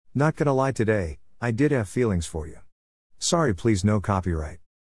Not gonna lie today, I did have feelings for you. Sorry, please no copyright.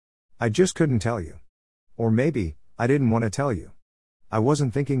 I just couldn't tell you. Or maybe, I didn't want to tell you. I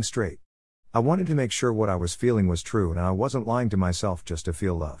wasn't thinking straight. I wanted to make sure what I was feeling was true and I wasn't lying to myself just to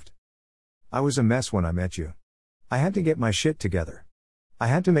feel loved. I was a mess when I met you. I had to get my shit together. I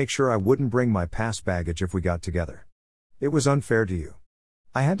had to make sure I wouldn't bring my past baggage if we got together. It was unfair to you.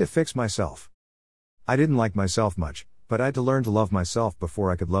 I had to fix myself. I didn't like myself much, but I had to learn to love myself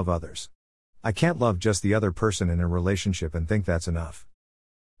before I could love others. I can't love just the other person in a relationship and think that's enough.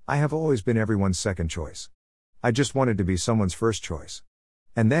 I have always been everyone's second choice. I just wanted to be someone's first choice.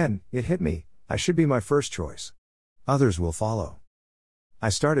 And then, it hit me, I should be my first choice. Others will follow. I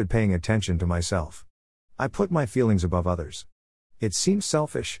started paying attention to myself. I put my feelings above others. It seems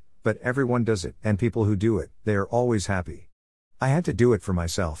selfish, but everyone does it, and people who do it, they are always happy. I had to do it for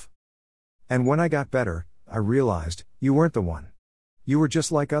myself. And when I got better, I realized, you weren't the one. You were just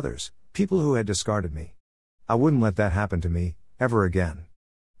like others, people who had discarded me. I wouldn't let that happen to me, ever again.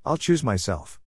 I'll choose myself.